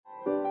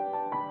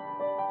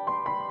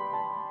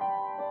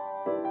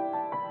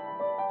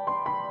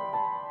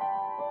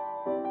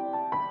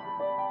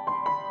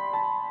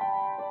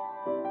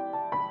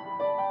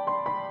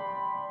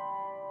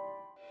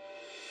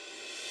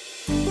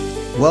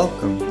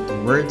Welcome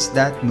to Words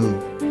That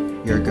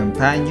Move, your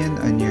companion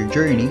on your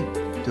journey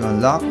to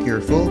unlock your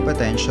full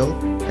potential,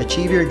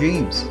 achieve your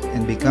dreams,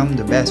 and become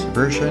the best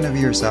version of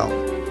yourself.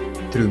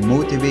 Through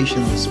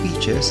motivational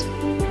speeches,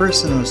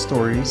 personal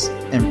stories,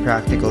 and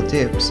practical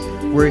tips,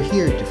 we're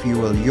here to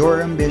fuel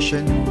your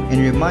ambition and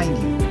remind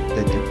you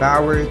that the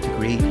power to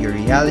create your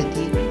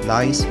reality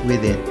lies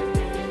within.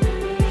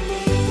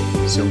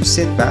 So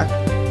sit back,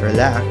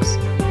 relax,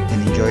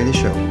 and enjoy the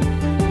show.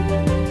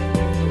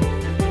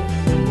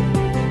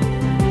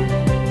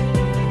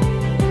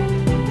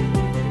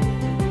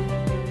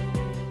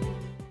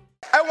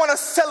 I want to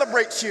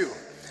celebrate you.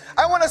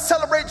 I want to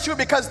celebrate you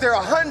because there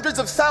are hundreds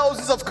of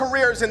thousands of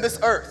careers in this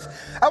earth.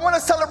 I want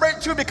to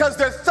celebrate you because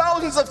there are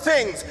thousands of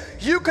things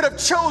you could have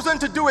chosen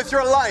to do with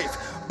your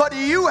life. But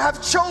you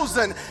have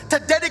chosen to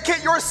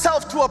dedicate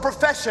yourself to a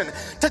profession,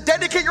 to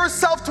dedicate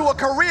yourself to a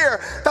career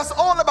that's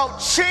all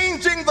about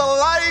changing the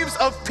lives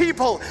of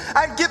people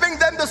and giving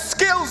them the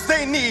skills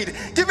they need,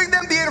 giving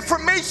them the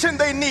information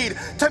they need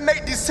to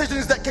make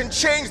decisions that can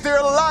change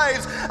their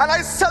lives. And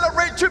I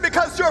celebrate you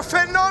because you're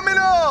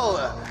phenomenal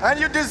and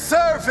you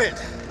deserve it.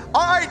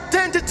 Our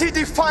identity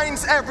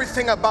defines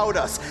everything about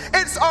us.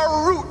 It's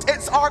our root,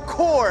 it's our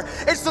core,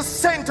 it's the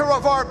center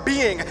of our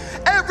being.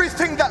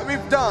 Everything that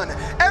we've done,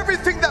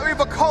 everything that we've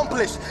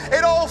accomplished,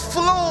 it all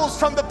flows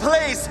from the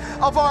place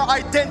of our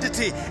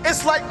identity.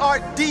 It's like our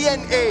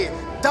DNA,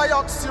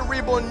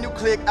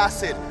 deoxyribonucleic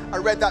acid. I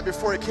read that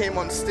before it came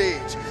on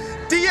stage.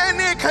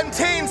 DNA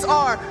contains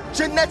our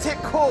genetic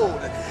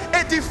code.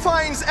 It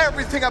defines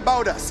everything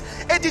about us.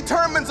 It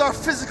determines our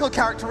physical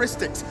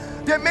characteristics.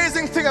 The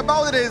amazing thing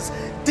about it is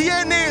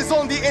DNA is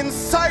on the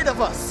inside of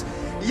us,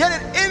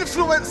 yet it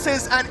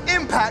influences and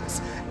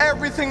impacts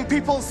everything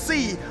people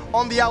see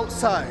on the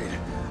outside.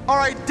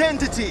 Our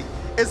identity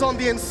is on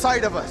the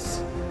inside of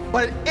us,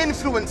 but it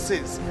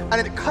influences and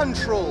it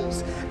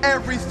controls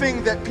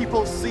everything that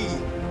people see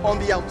on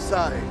the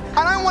outside. And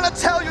I want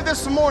to tell you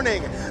this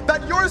morning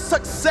that your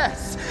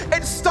success,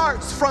 it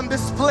starts from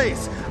this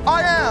place.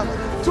 I am,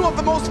 two of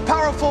the most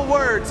powerful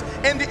words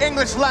in the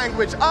English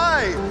language.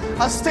 I,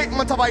 a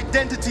statement of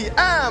identity,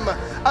 am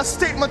a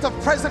statement of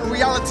present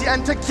reality,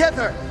 and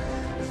together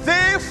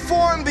they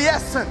form the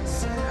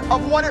essence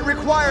of what it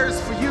requires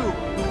for you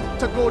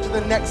to go to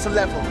the next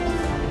level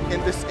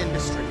in this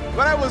industry.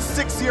 When I was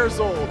 6 years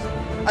old,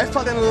 I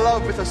fell in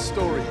love with a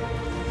story.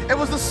 It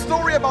was the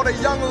story about a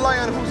young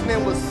lion whose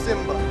name was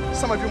Simba.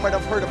 Some of you might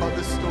have heard about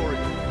this story.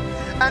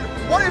 And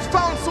what I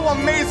found so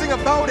amazing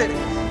about it,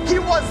 he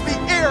was the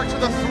heir to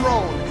the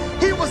throne.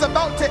 He was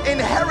about to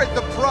inherit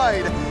the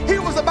pride. He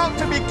was about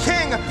to be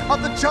king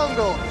of the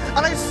jungle.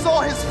 And I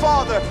saw his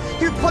father.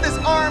 He put his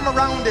arm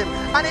around him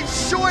and he'd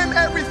show him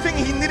everything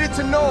he needed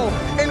to know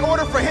in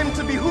order for him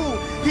to be who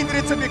he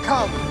needed to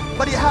become.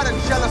 But he had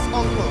a jealous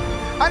uncle.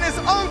 And his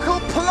uncle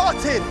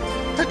plotted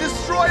to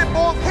destroy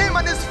both him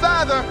and his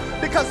father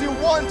because he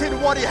wanted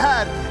what he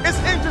had. It's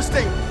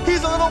interesting.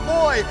 He's a little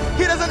boy.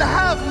 He doesn't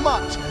have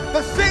much.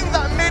 The thing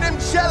that made him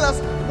jealous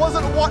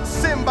wasn't what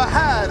Simba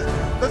had.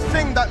 The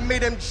thing that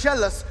made him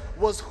jealous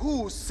was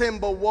who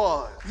Simba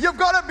was. You've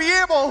got to be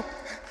able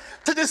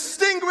to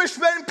distinguish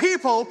when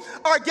people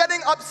are getting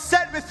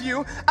upset with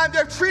you and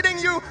they're treating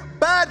you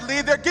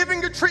badly, they're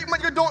giving you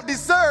treatment you don't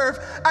deserve,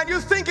 and you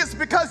think it's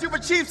because you've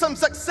achieved some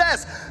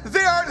success.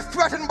 They aren't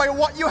threatened by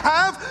what you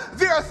have,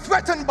 they are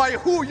threatened by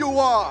who you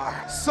are.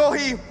 So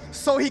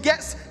he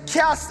gets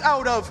cast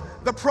out of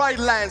the Pride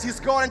Lands. He's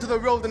gone into the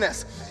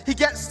wilderness. He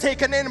gets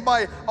taken in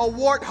by a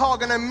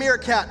warthog and a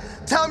meerkat.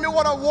 Tell me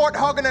what a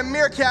warthog and a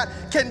meerkat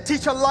can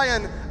teach a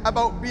lion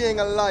about being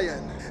a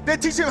lion. They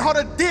teach him how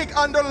to dig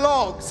under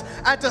logs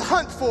and to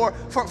hunt for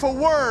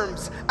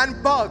worms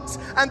and bugs.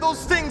 And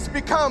those things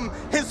become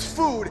his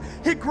food.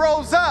 He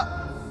grows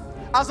up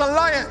as a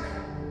lion.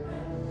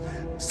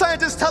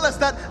 Scientists tell us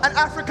that an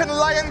African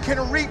lion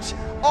can reach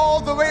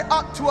all the way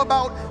up to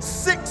about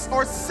 600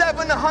 or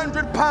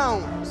 700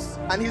 pounds.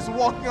 And he's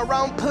walking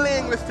around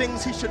playing with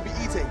things he should be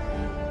eating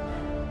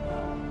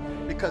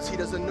because he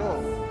doesn't know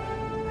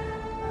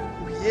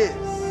who he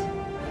is.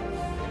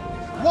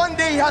 One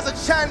day he has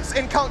a chance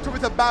encounter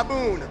with a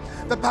baboon.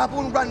 The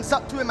baboon runs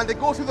up to him and they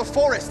go through the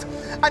forest.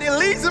 And he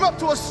leads him up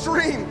to a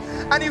stream.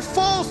 And he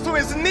falls to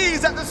his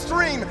knees at the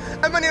stream.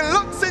 And when he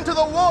looks into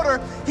the water,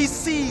 he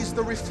sees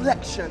the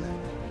reflection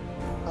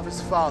of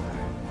his father.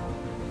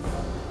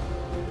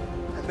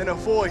 And then a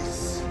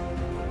voice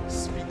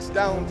speaks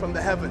down from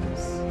the heavens.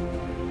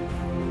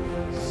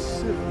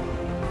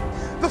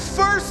 Simba. The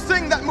first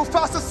thing that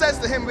Mufasa says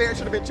to him, I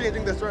should have been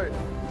changing this right.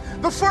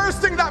 The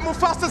first thing that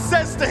Mufasa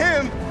says to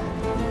him,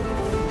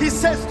 he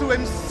says to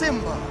him,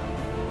 Simba,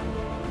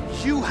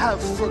 you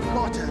have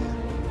forgotten.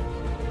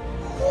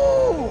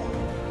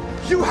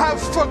 You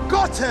have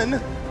forgotten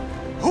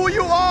who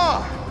you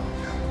are.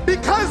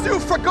 Because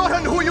you've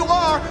forgotten who you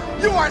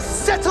are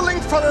settling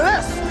for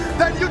less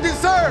than you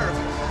deserve.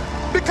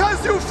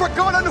 Because you've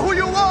forgotten who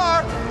you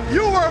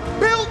were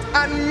built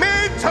and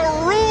made to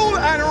rule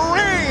and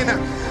reign.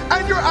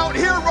 And you're out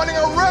here running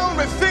around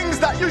with things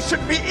that you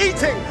should be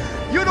eating.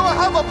 You don't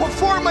have a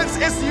performance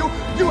issue,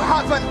 you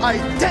have an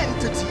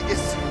identity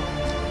issue.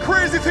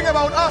 Crazy thing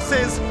about us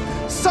is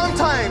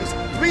sometimes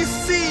we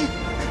see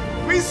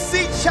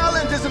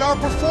challenges in our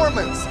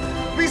performance.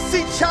 We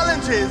see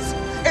challenges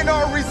in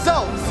our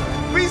results.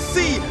 We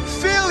see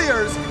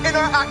failures in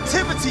our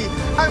activity,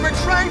 and we're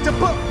trying to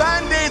put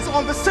band-aids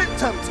on the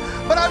symptoms.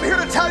 But I'm here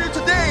to tell you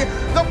today,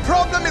 the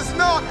problem is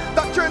not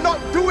that you're not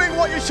doing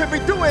what you should be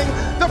doing.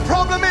 The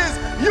problem is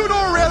you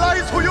don't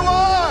realize who you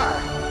are.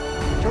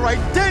 Your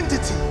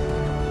identity.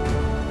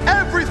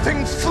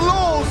 Everything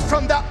flows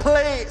from that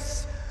place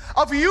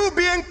of you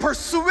being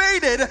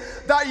persuaded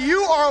that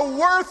you are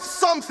worth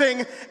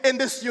something in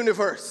this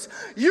universe.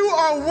 You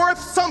are worth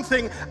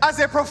something as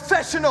a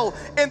professional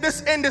in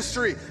this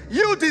industry.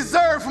 You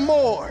deserve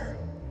more.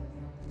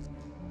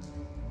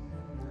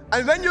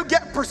 And when you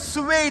get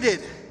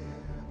persuaded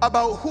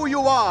about who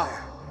you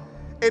are,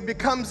 it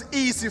becomes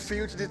easy for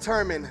you to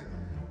determine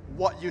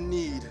what you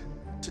need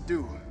to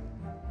do.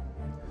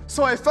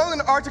 So I found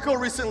an article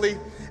recently.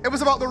 It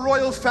was about the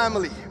royal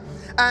family.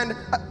 And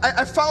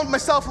I found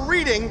myself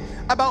reading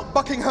about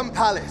Buckingham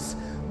Palace.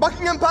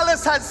 Buckingham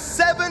Palace has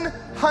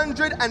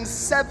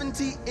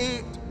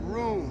 778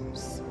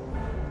 rooms.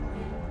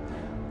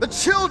 The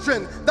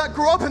children that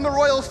grew up in the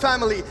royal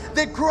family,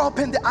 they grew up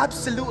in the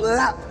absolute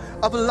lap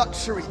of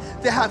luxury.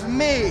 They have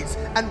maids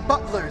and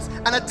butlers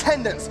and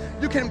attendants.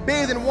 You can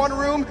bathe in one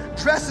room,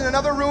 dress in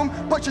another room,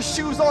 put your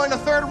shoes on in a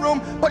third room,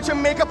 put your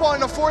makeup on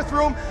in a fourth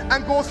room,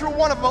 and go through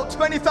one of about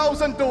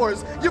 20,000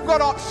 doors. You've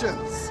got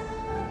options.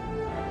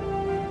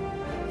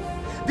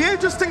 The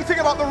interesting thing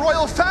about the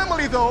royal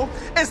family, though,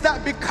 is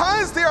that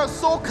because they are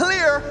so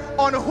clear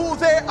on who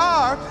they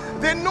are,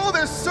 they know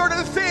there's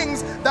certain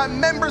things that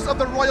members of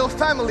the royal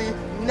family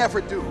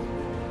never do.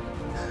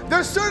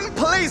 There's certain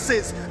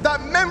places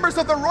that members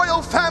of the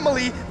royal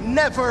family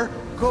never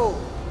go.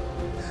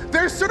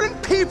 There's certain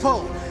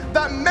people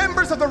that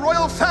members of the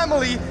royal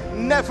family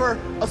never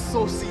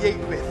associate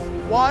with.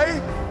 Why?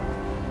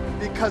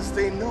 Because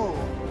they know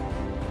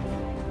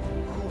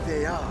who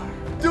they are.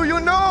 Do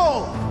you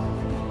know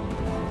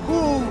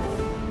who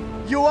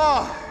you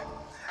are?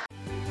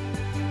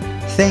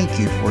 Thank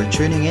you for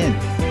tuning in.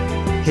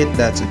 Hit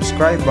that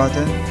subscribe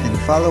button and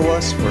follow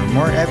us for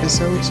more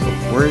episodes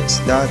of Words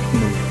That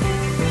Move.